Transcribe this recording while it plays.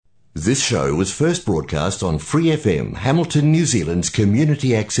This show was first broadcast on Free FM, Hamilton, New Zealand's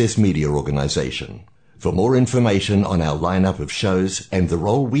community access media organisation. For more information on our lineup of shows and the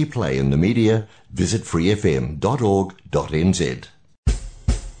role we play in the media, visit freefm.org.nz.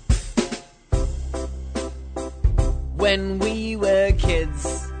 When we were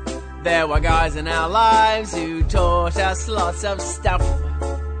kids, there were guys in our lives who taught us lots of stuff.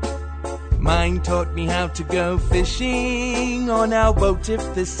 Mine taught me how to go fishing on our boat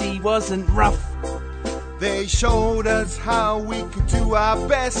if the sea wasn't rough. They showed us how we could do our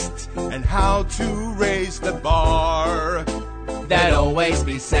best and how to raise the bar. They'd always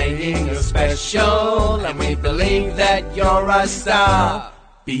be saying you're special and we believe that you're a star.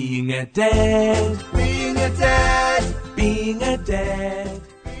 Being a dad, being a dad, being a dad.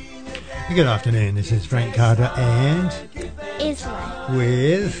 Good afternoon, this is Frank Carter and Israel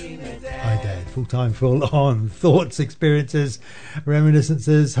with iDad, full-time, full-on thoughts, experiences,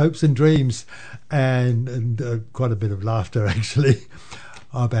 reminiscences, hopes and dreams, and quite a bit of laughter actually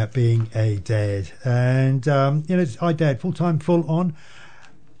about being a dad. And it's iDad, full-time, full-on.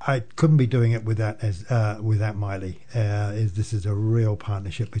 I couldn't be doing it without Miley. This is a real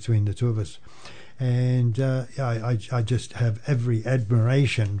partnership between the two of us, and I just have every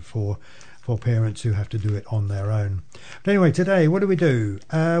admiration for parents who have to do it on their own. But anyway, today, what do we do?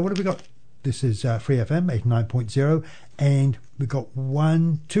 What have we got? This is Free FM 89.0, and we've got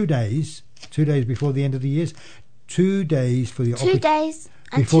 2 days before the end of the year. 2 days for the 2 days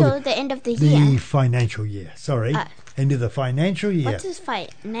until the end of the year. The financial year, sorry. End of the financial year. What is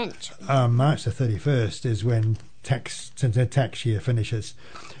financial? March the 31st is when the tax year finishes.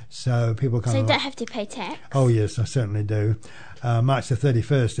 So people kind So of... you don't have to pay tax? Oh, yes, I certainly do. March the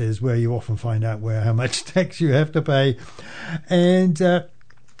 31st is where you often find out how much tax you have to pay.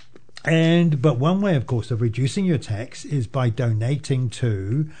 But one way, of course, of reducing your tax is by donating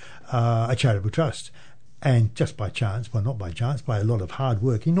to a charitable trust. And just by chance, well, not by chance, by a lot of hard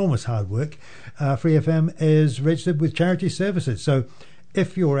work, enormous hard work, Free FM is registered with Charity Services. So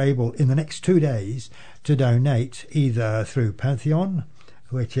if you're able in the next 2 days to donate either through Pantheon,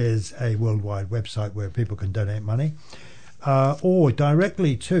 which is a worldwide website where people can donate money, or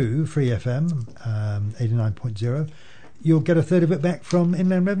directly to Free FM 89.0, you'll get a third of it back from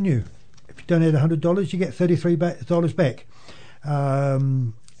Inland Revenue. If you donate $100, you get $33 back.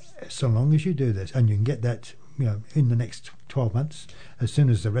 So long as you do this, and you can get that, in the next 12 months, as soon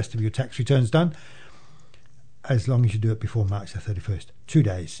as the rest of your tax return's done, as long as you do it before March the 31st. 2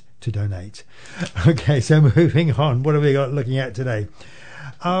 days to donate. Okay, so moving on. What have we got looking at today?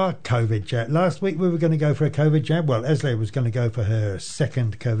 Our COVID jab. Last week we were going to go for a COVID jab. Well, Esley was going to go for her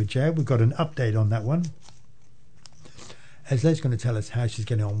second COVID jab. We've got an update on that one. Esley's going to tell us how she's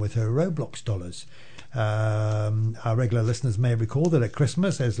getting on with her Roblox dollars. Our regular listeners may recall that at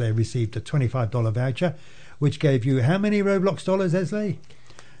Christmas, Esley received a $25 voucher, which gave you how many Roblox dollars, Esley?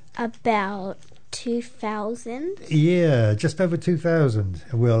 About 2,000. Yeah, just over 2,000.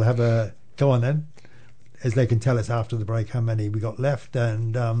 We'll have a go on then. Esley can tell us after the break how many we got left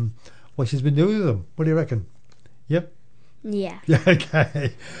and what she's been doing with them. What do you reckon? Yep. Yeah.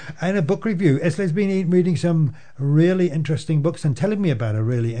 Okay. And a book review. Esley's been reading some really interesting books and telling me about a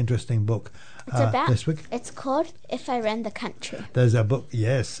really interesting book this week. It's called If I Ran the Country. There's a book,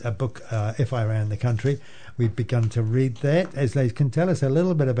 yes, If I Ran the Country. We've begun to read that. Esley can tell us a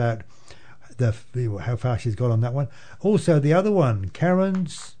little bit about how far she's got on that one. Also, the other one,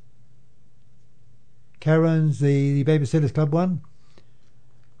 Karen's the Babysitters Club one.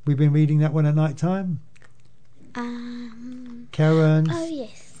 We've been reading that one at night time. Karen's. Oh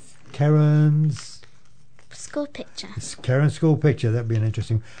yes. Karen's school picture. Karen's school picture. That'd be an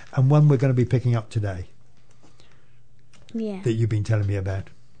interesting. And one we're going to be picking up today. Yeah. That you've been telling me about,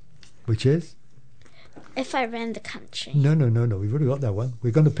 which is. If I Ran the Country. No. We've already got that one.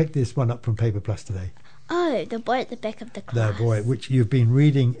 We're going to pick this one up from Paper Plus today. Oh, the boy at the back of the class. The boy, which you've been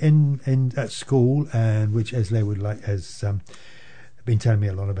reading in at school, and which Esley has been telling me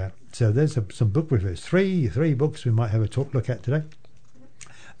a lot about. So there's some book reviews. Three books we might have a look at today.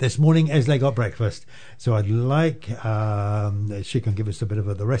 This morning, Esley got breakfast, so I'd like she can give us a bit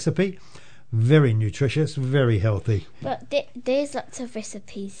of the recipe. Very nutritious, very healthy. But there's lots of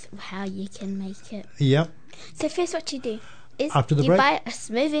recipes of how you can make it. Yep. So first, what you do is after the you break? buy a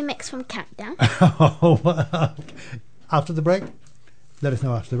smoothie mix from Countdown. After the break? Let us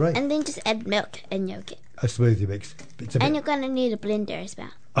know after the break. And then just add milk and yogurt. A smoothie mix. And you're going to need a blender as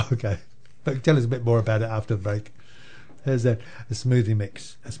well. Okay. But tell us a bit more about it after the break. There's a smoothie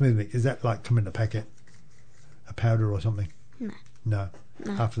mix. A smoothie mix. Is that like come in a packet? A powder or something? No. No.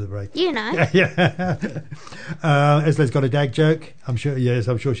 No. After the break. You know. Yeah. Esley's got a dad joke. I'm sure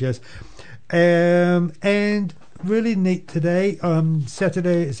she has. And really neat today.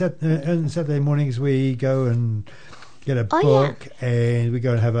 Saturday mornings we go and get a book and we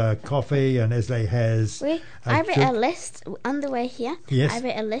go and have a coffee. And Esley has. I read a list on the way here. Yes. I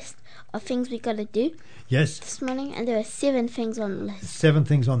read a list of things we got to do. Yes. This morning, and there were 7 things on the list. 7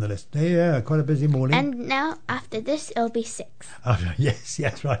 things on the list. Yeah, quite a busy morning. And now, after this, it'll be 6. Oh, yes,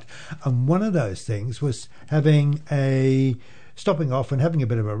 right. And one of those things was stopping off and having a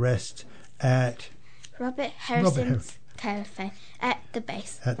bit of a rest at Robert Harrison's Cafe at the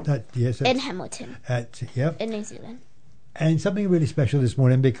base. In Hamilton. In New Zealand. And something really special this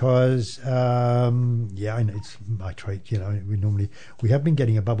morning because, I know it's my treat. We have been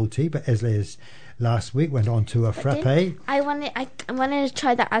getting a bubble tea, but Esley last week went on to a frappe. I wanted to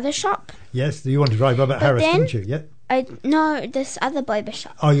try the other shop. Yes, you wanted to try Robert Harris, didn't you? Yeah. No, this other barber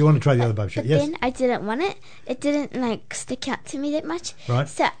shop. Oh, you want to try the other barber shop? Yes. Then I didn't want it. It didn't stick out to me that much. Right.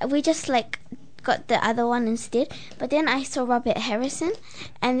 So we just got the other one instead. But then I saw Robert Harrison,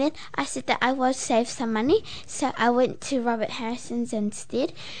 and then I said that I would save some money, so I went to Robert Harrison's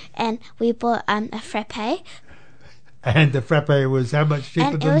instead, and we bought a frappe. And the frappe was how much cheaper?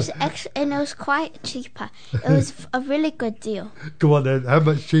 And it was quite cheaper. It was a really good deal. Go on then. How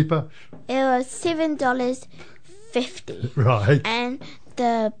much cheaper? It was $7.50. Right. And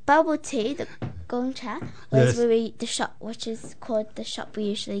the bubble tea, the gongcha, was the shop, which is called the shop we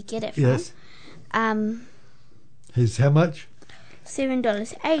usually get it from. Yes. Is how much?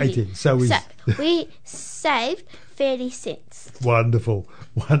 $7.80. So we saved 30 cents. Wonderful,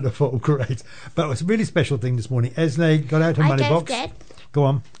 great. But it was a really special thing this morning. Esley got out her money box. Dad. Go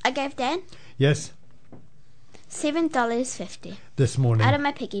on. I gave Dad. Yes. $7.50 this morning out of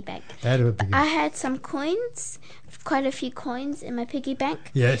my piggy bank. I had some coins, quite a few coins in my piggy bank.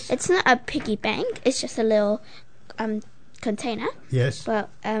 Yes. It's not a piggy bank. It's just a little container. Yes. Well,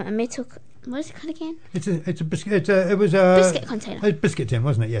 a metal. What is it called again? It's a biscuit. It was a biscuit container. A biscuit tin,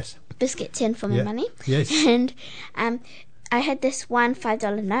 wasn't it? Yes. Biscuit tin for my money. Yes. And I had this one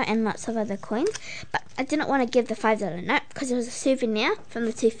 $5 note and lots of other coins, but I didn't want to give the $5 note because it was a souvenir from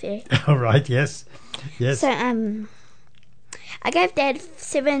the Tooth Fairy. All right. Yes. So I gave Dad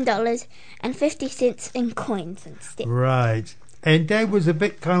 $7.50 in coins instead. Right. And Dad was a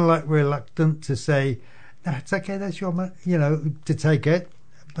bit kind of reluctant to say, "No, it's okay. That's your money," to take it.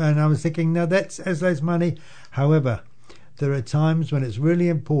 And I was thinking, no, that's Esley's money. However, there are times when it's really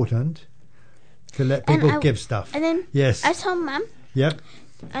important to let people give stuff. And then I told Mum. Yep.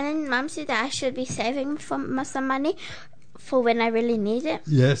 And then Mum said that I should be saving for some money for when I really need it.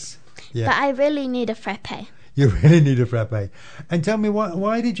 Yes. Yeah. But I really need a frappe. You really need a frappe. And tell me,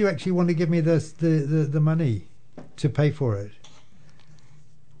 why did you actually want to give me the money to pay for it?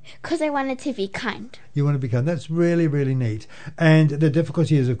 Because I wanted to be kind. You want to be kind. That's really, really neat. And the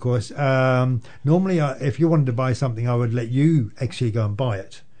difficulty is, of course, normally if you wanted to buy something, I would let you actually go and buy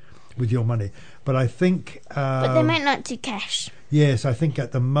it with your money. But I think... but they might not do cash. Yes, I think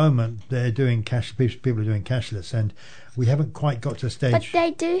at the moment they're doing cash. People are doing cashless, and we haven't quite got to a stage... But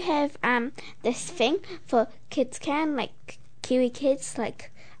they do have this thing for kids Kiwi kids,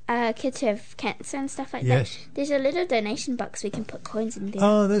 kids who have cancer and stuff like that. There's a little donation box we can put coins in there.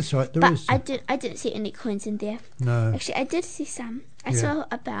 Oh, that's right. There is. I didn't see any coins in there. No. Actually, I did see some. I saw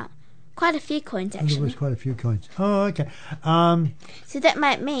about quite a few coins, actually. There was quite a few coins. Oh, okay. So that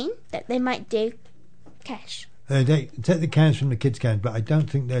might mean that they might do cash. They take the cans from the kids' cans, but I don't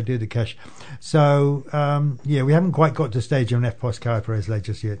think they'll do the cash. So, we haven't quite got to the stage of an FPOS card for Esley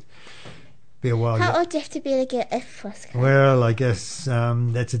just yet. Be a while. How old do you have to be to get FPOS card? Well, I guess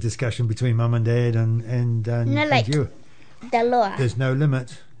that's a discussion between Mum and Dad and you. The law. There's no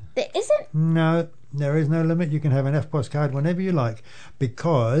limit. There isn't? No, there is no limit. You can have an FPOS card whenever you like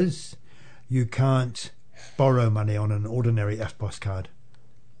because you can't borrow money on an ordinary FPOS card.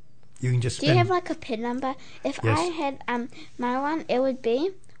 You can just spend... Do you have a PIN number? If I had my one, it would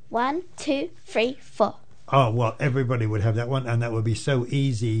be 1, 2, 3, 4. Oh, well, everybody would have that one, and that would be so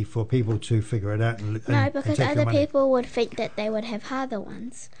easy for people to figure it out. No, because other people would think that they would have harder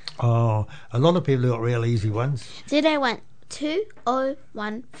ones. Oh, a lot of people got real easy ones. Do they want 2 or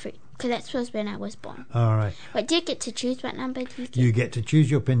 1, 3? Because that was when I was born. All right. But do you get to choose what number do you get? You get to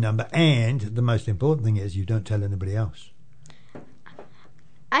choose your PIN number, and the most important thing is you don't tell anybody else.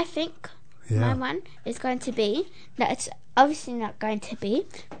 I think my one is going to be... No, it's obviously not going to be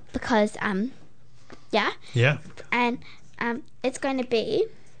because... Yeah. And it's going to be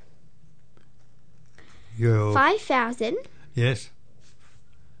 5,000. Yes.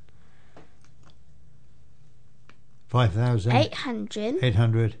 5,000. 800.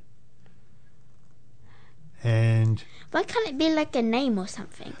 800. And Why can't it be like a name or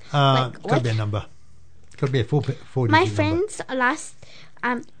something? could be a number. Could be a four My digit friends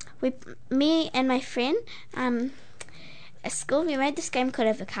me and my friend at school we made this game called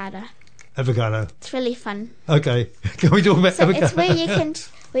Avocado. Avocado. It's really fun. Okay. Can we talk about So avocado? it's where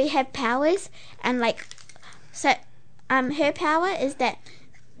we have powers and her power is that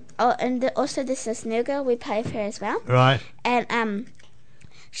also this is new girl, we play with her as well. Right. And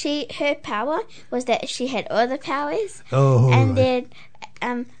her power was that she had all the powers. Oh. And right.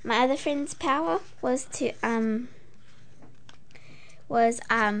 then my other friend's power was to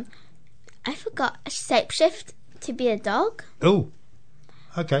I forgot, shapeshift to be a dog. Oh.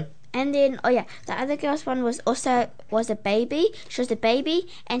 Okay. And then the other girl's one was a baby. She was a baby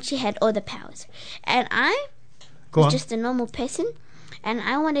and she had all the powers. And I was just a normal person, and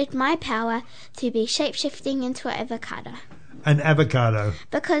I wanted my power to be shapeshifting into an avocado. An avocado.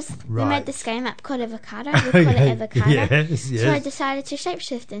 Because we Right. made this game up called Avocado. We call it Avocado. Yes. So I decided to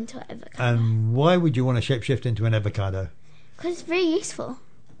shapeshift into an avocado. And why would you want to shapeshift into an avocado? Because it's very useful.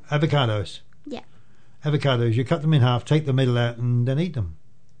 Avocados. Yeah. Avocados, you cut them in half, take the middle out, and then eat them.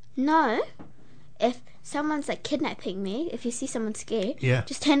 No. If someone's kidnapping me, if you see someone scared, Yeah.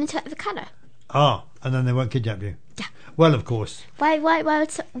 just turn into an avocado. Ah, and then they won't kidnap you. Yeah. Well, of course. Why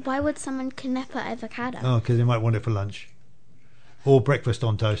would someone kidnap an avocado? Oh, because they might want it for lunch. Or breakfast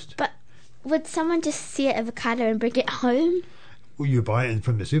on toast. But would someone just see an avocado and bring it home? Well, you buy it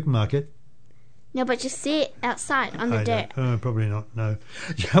from the supermarket. No, but just see it outside on the dirt. Probably not. No.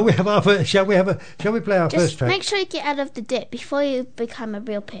 Shall we play our first Just track? make sure you get out of the dirt before you become a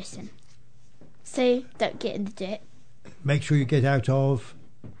real person. So don't get in the dirt. Make sure you get out of.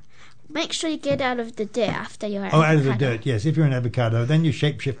 Make sure you get out of the dirt after you're an Out of the avocado. dirt. Yes, if you're an avocado, then you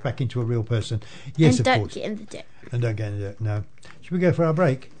shapeshift back into a real person. Yes, and of don't course. get in the dirt. And don't get in the dirt. No. Should we go for our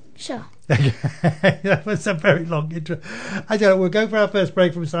break? Sure. That was a very long intro. I don't know. We'll go for our first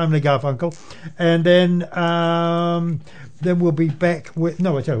break from Simon and Garfunkel, and then we'll be back with.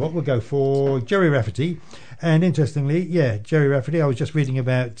 No, I tell you what. We'll go for Jerry Rafferty, and interestingly, Jerry Rafferty. I was just reading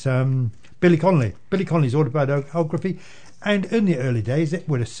about Billy Connolly. Billy Connolly's autobiography, and in the early days, it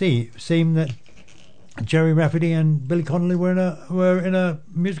would have seemed that Jerry Rafferty and Billy Connolly were in a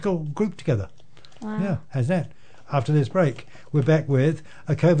musical group together. Wow. Yeah, how's that? After this break, we're back with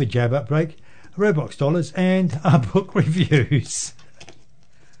a COVID jab outbreak, Roblox dollars, and our book reviews.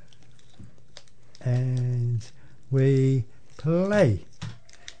 And we play.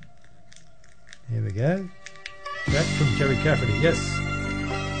 Here we go. Back from Jerry Rafferty, yes.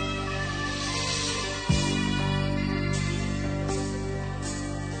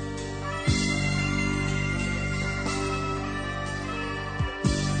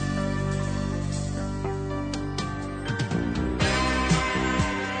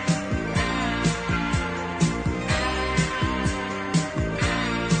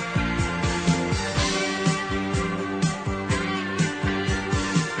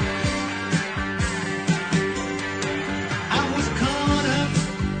 I was caught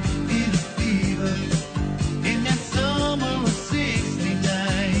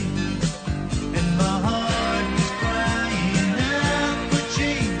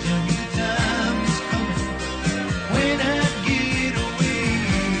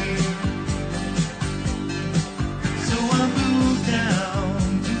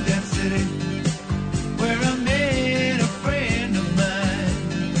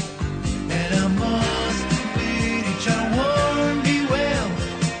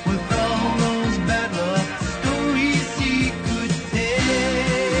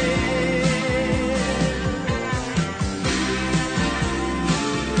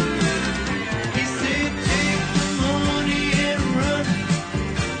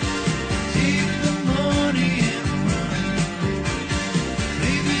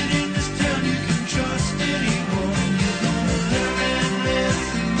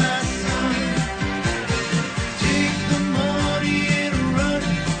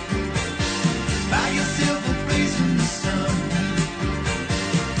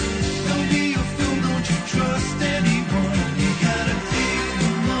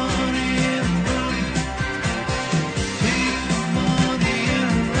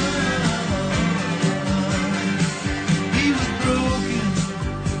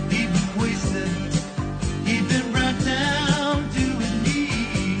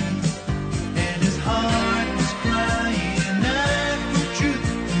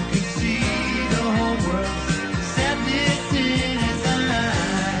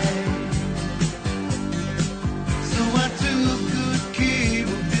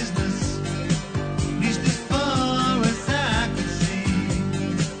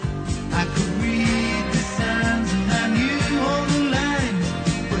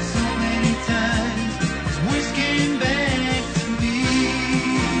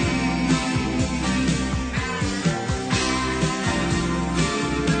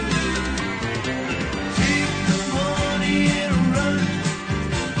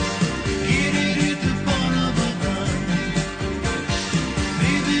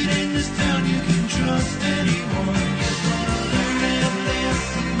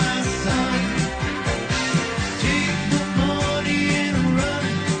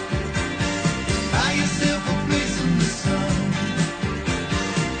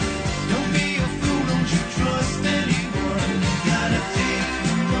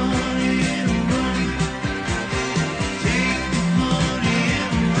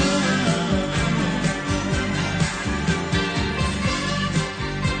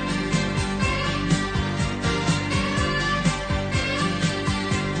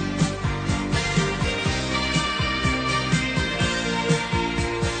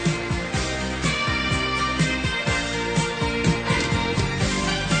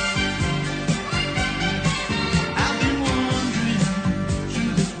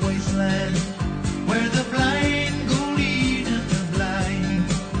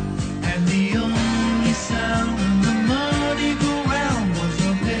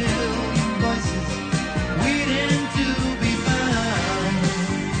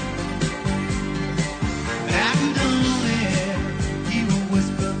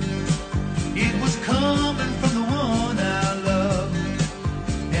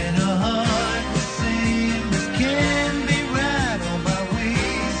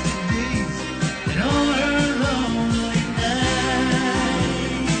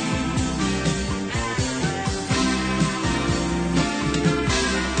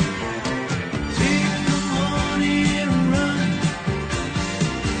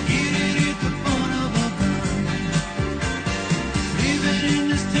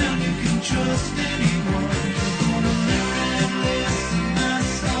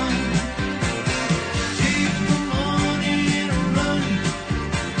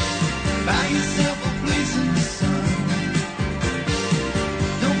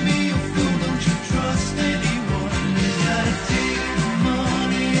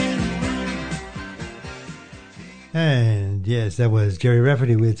Yes, that was Jerry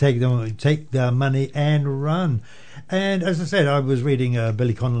Rafferty with Take the Money and Run. And as I said, I was reading the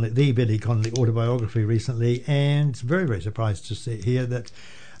Billy Connolly autobiography recently, and very, very surprised to hear that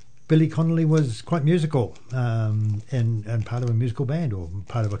Billy Connolly was quite musical, and part of a musical band, or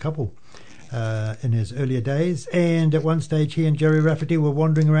part of a couple, in his earlier days. And at one stage, he and Jerry Rafferty were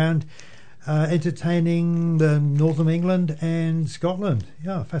wandering around entertaining the north of England and Scotland.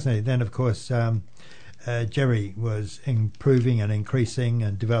 Yeah, fascinating. Then, of course, Jerry was improving and increasing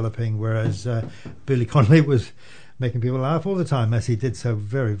and developing, whereas Billy Connolly was making people laugh all the time, as he did so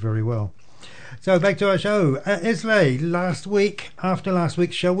very, very well. So back to our show. Islay, after last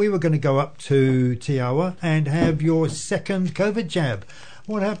week's show, we were going to go up to Te Awa and have your second COVID jab.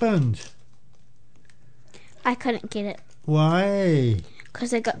 What happened? I couldn't get it. Why?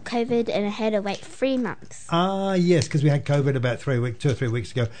 Because I got COVID and I had to wait 3 months. Ah, yes, because we had COVID about 2 or 3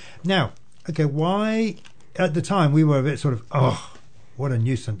 weeks ago. Now, okay, why? At the time, we were a bit sort of, oh, what a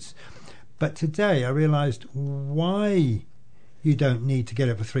nuisance. But today, I realised why you don't need to get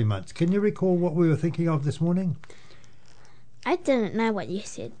it for 3 months. Can you recall what we were thinking of this morning? I didn't know what you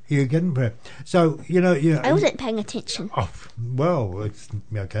said. You didn't? So, I wasn't paying attention. Oh, well, it's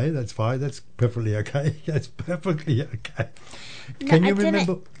okay. That's fine. That's perfectly okay. That's perfectly okay. Can you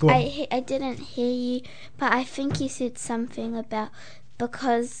remember? Go on. I didn't hear you, but I think you said something about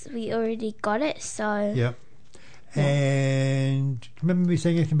because we already got it, so... Yeah. And remember me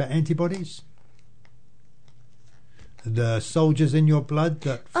saying anything about antibodies? The soldiers in your blood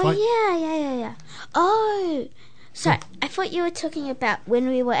that fight... Oh, yeah. Oh, sorry. I thought you were talking about when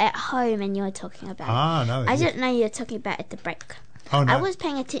we were at home and you were talking about it. No. I didn't know you were talking about at the break. Oh, no. I was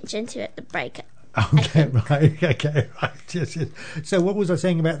paying attention to it at the break. Okay, right. Yes. So what was I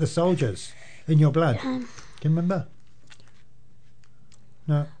saying about the soldiers in your blood? Can you remember?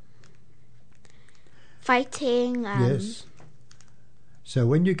 No. Fighting. Yes. So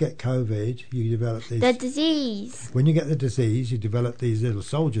when you get COVID, you develop these... The disease. When you get the disease, you develop these little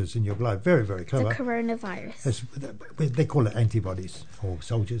soldiers in your blood. Very, very clever. The coronavirus. They call it antibodies, or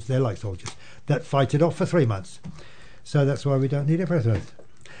soldiers. They're like soldiers that fight it off for 3 months. So that's why we don't need it for 3 months.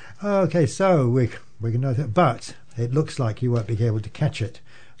 Okay, so we can know that. But it looks like you won't be able to catch it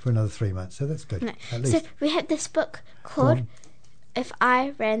for another 3 months. So that's good, no. at least. So we had this book called If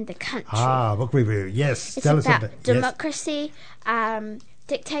I Ran the Country. Book review. Yes, it's tell us about about democracy,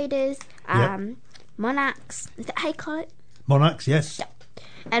 dictators, monarchs. Is that how you call it? Monarchs, yes. Yeah.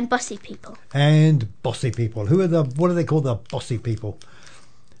 And bossy people. What do they call the bossy people?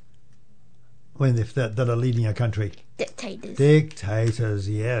 That are leading a country? Dictators,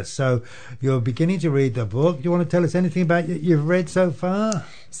 yes. So you're beginning to read the book. Do you want to tell us anything about you've read so far?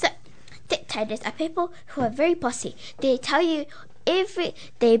 So, dictators are people who are very bossy. They tell you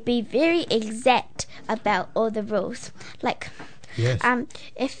they be very exact about all the rules. Like, yes.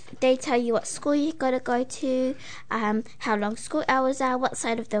 If they tell you what school you got to go to, how long school hours are, what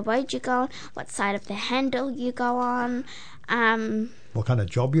side of the road you go on, what side of the handle you go on, what kind of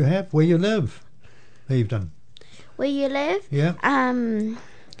job you have, where you live, where you've done. Where you live, yeah.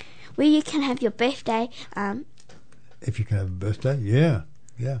 Where you can have your birthday. If you can have a birthday, yeah.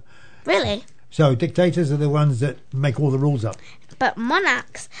 Really? So dictators are the ones that make all the rules up. But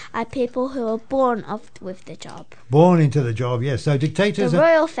monarchs are people who are born with the job. Born into the job, yes. So dictators the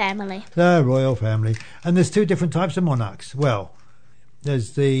royal family. The royal family. And there's 2 different types of monarchs. Well,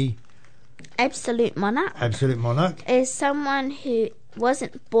 there's the... Absolute monarch. Absolute monarch. Is someone who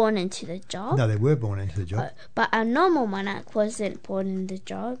wasn't born into the job. No, they were born into the job. But a normal monarch wasn't born in the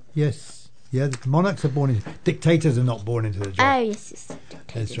job. Yes. Yeah, the monarchs are born into... Dictators are not born into the job. Oh, yes.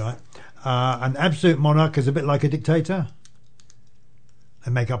 Dictators. That's right. An absolute monarch is a bit like a dictator.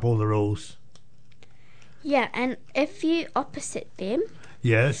 They make up all the rules. Yeah, and if you opposite them...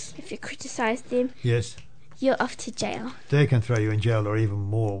 Yes. If you criticise them... Yes. You're off to jail. They can throw you in jail, or even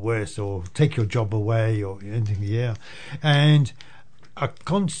more, worse, or take your job away, or anything, yeah. And a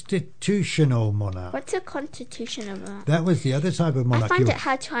constitutional monarch. What's a constitutional monarch? That was the other type of monarch. I find it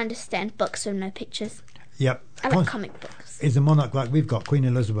hard to understand books with no pictures. Yep. I like comic books. Is a monarch like we've got, Queen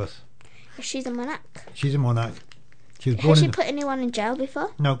Elizabeth. She's a monarch. She's a monarch. Has she put anyone in jail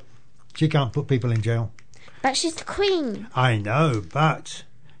before? No, she can't put people in jail. But she's the queen. I know, but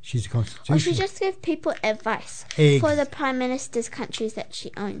she's a constitutional. Or she just gives people advice for the prime minister's countries that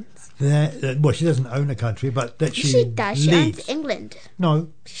she owns. Well, she doesn't own a country, but that she does. Leads. She owns England. No.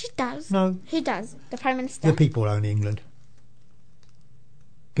 She does. No. Who does? The prime minister? The people own England.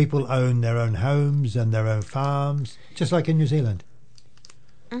 People own their own homes and their own farms, just like in New Zealand.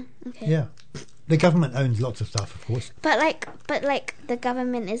 Okay. Yeah. The government owns lots of stuff, of course. But the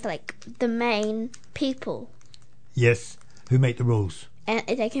government is like the main people. Yes. Who make the rules? And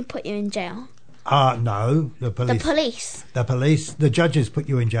they can put you in jail. No, the police. The police. The police. The judges put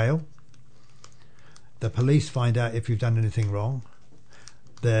you in jail. The police find out if you've done anything wrong.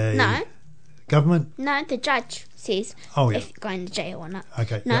 The No. government. No, the judge says Oh, yeah. if you're going to jail or not.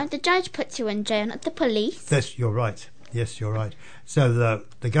 Okay. No, yeah. the judge puts you in jail, not the police. You're right. Yes, you're right. So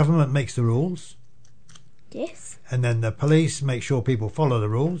the government makes the rules, Yes. and then the police make sure people follow the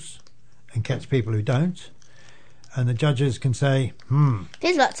rules and catch people who don't. And the judges can say,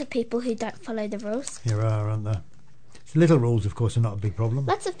 There's lots of people who don't follow the rules. here are, aren't there? Little rules, of course, are not a big problem.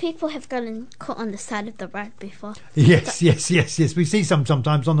 Lots of people have gotten caught on the side of the road before. Yes. We see some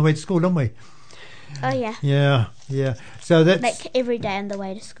sometimes on the way to school, don't we? Oh, yeah. Yeah. So that's Like every day on the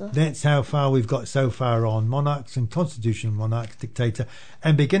way to school. that's how far we've got so far on monarchs and constitutional monarchs, dictator,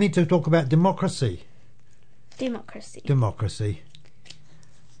 and beginning to talk about democracy. Democracy. Democracy.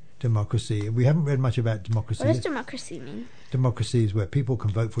 We haven't read much about democracy. What does democracy mean? Democracy is where people can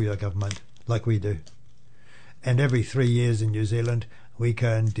vote for your government, like we do. And every 3 years in New Zealand, we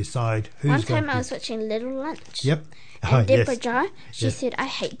can decide who's One going time to I was watching Little Lunch. Yep. And Deborah yes. Jo, she Yes. said, I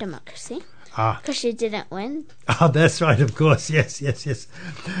hate democracy. Ah. Because she didn't win. Oh, that's right, of course. Yes. Yeah.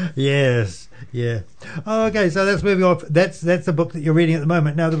 Okay, so let's move on. That's the book that you're reading at the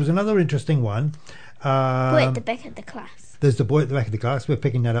moment. Now, there was another interesting one. Boy at the back of the class. There's the boy at the back of the class. We're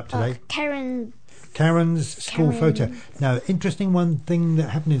picking that up today. Karen's school photo. Now, interesting one thing that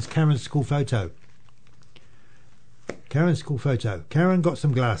happened is Karen's school photo. Karen got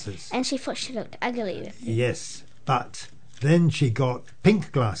some glasses. And she thought she looked ugly with them. Yes, but then she got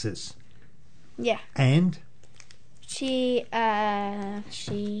pink glasses. Yeah. And She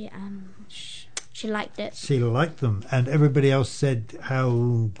liked it. she liked them. And everybody else said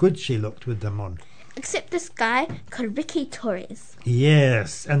how good she looked with them on. Except this guy called Ricky Torres.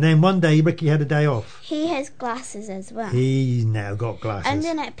 Yes. And then one day Ricky had a day off. He has glasses as well. He's now got glasses. And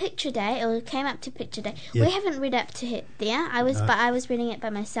then at picture day, it came up to picture day. Yeah. We haven't read up to it there. I was reading it by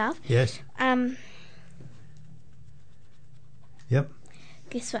myself. Yes. Yep.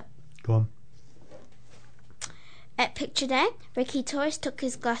 Guess what? Go on. At picture day, Ricky Torres took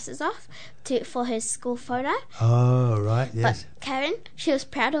his glasses off for his school photo. Oh, right. Yes. But Karen, she was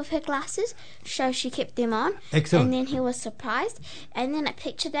proud of her glasses, so she kept them on. Excellent. And then he was surprised. And then at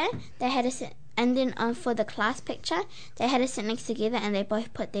picture day, they had a sit. And then for the class picture, they had to sit next together, and they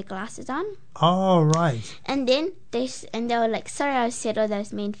both put their glasses on. Oh, right. And then they were like, "Sorry, I said all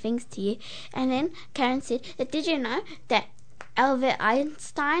those mean things to you." And then Karen said, "Did you know that Albert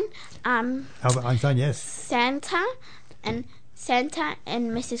Einstein, Albert Einstein, yes. Santa and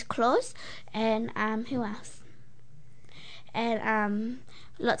Mrs. Claus, and who else? And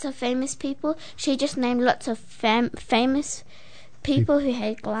lots of famous people. She just named lots of famous people who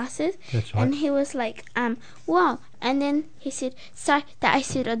had glasses." That's right. And he was like, wow. And then he said, "Sorry that I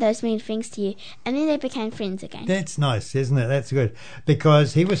said all those mean things to you." And then they became friends again. That's nice, isn't it? That's good.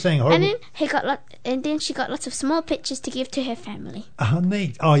 Because he was saying horrible... And then she got lots of small pictures to give to her family. Oh,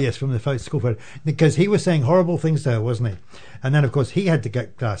 neat. Oh, yes, from the school photo. Because he was saying horrible things to her, wasn't he? And then, of course, he had to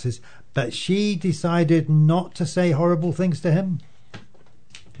get glasses. But she decided not to say horrible things to him.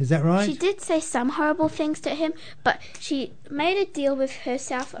 Is that right? She did say some horrible things to him, but she made a deal with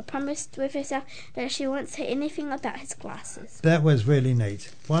herself, a promise with herself, that she won't say anything about his glasses. That was really neat.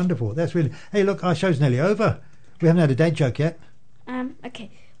 Wonderful. That's really... Hey, look, our show's nearly over. We haven't had a dad joke yet.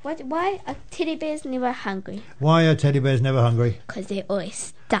 Okay. Why are teddy bears never hungry? Why are teddy bears never hungry? Because they're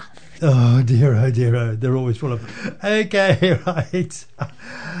always stuffed. Oh, dear, oh. They're always full of... Okay, right.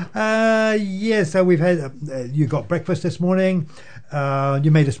 Yeah, so we've had... you got breakfast this morning.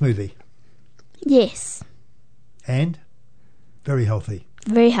 You made a smoothie. Yes. And? Very healthy.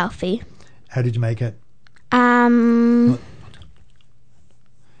 Very healthy. How did you make it?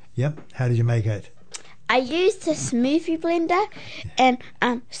 Yep, how did you make it? I used a smoothie blender and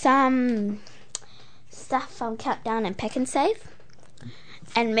some stuff from Countdown and Pack and Save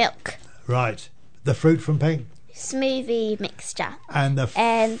and milk. Right. The fruit from Pack? Smoothie mixture. And the...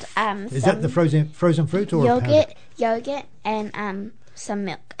 is that the frozen fruit or yogurt and some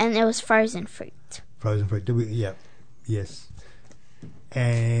milk. And it was frozen fruit. Frozen fruit. Yeah. Yes.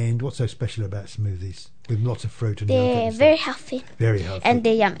 And what's so special about smoothies? With lots of fruit and yogurt They're and very stuff? healthy. Very healthy. And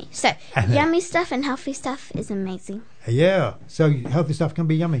they're yummy. So, yummy stuff and healthy stuff is amazing. Yeah. So, healthy stuff can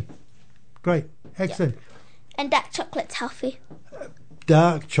be yummy. Great. Excellent. Yep. And dark chocolate's healthy.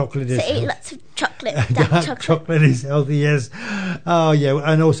 Dark chocolate is healthy. So, eat lots of chocolate. Dark chocolate is healthy, yes. Oh, yeah.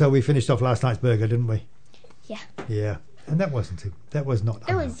 And also, we finished off last night's burger, didn't we? Yeah. Yeah. And that was not...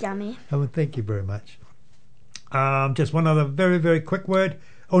 It was yummy. Oh, thank you very much. Just one other very, very quick word.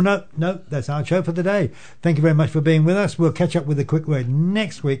 Oh, no, that's our show for the day. Thank you very much for being with us. We'll catch up with a quick word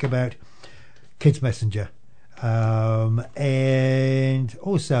next week about Kids Messenger. And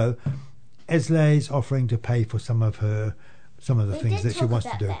also, Esley's offering to pay for some of the things that she wants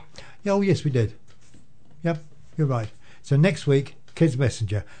to do. That. Yeah, oh, yes, we did. Yep, you're right. So next week, Kids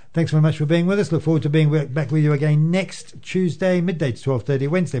Messenger. Thanks very much for being with us. Look forward to being back with you again next Tuesday, midday to 12:30,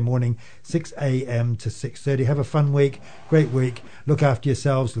 Wednesday morning, 6 a.m. to 6:30. Have a fun week, great week. Look after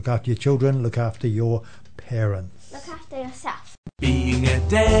yourselves, look after your children, look after your parents. Look after yourself. Being a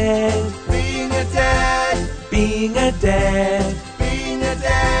dad, Being a dad, being a dad. being a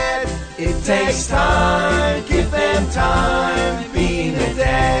dad, It takes time, give them time. Being a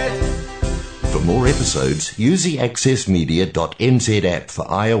dad. For more episodes, use the accessmedia.nz app for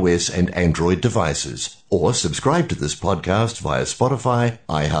iOS and Android devices, or subscribe to this podcast via Spotify,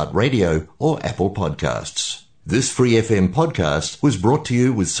 iHeartRadio, or Apple Podcasts. This Free FM podcast was brought to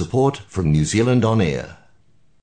you with support from New Zealand On Air.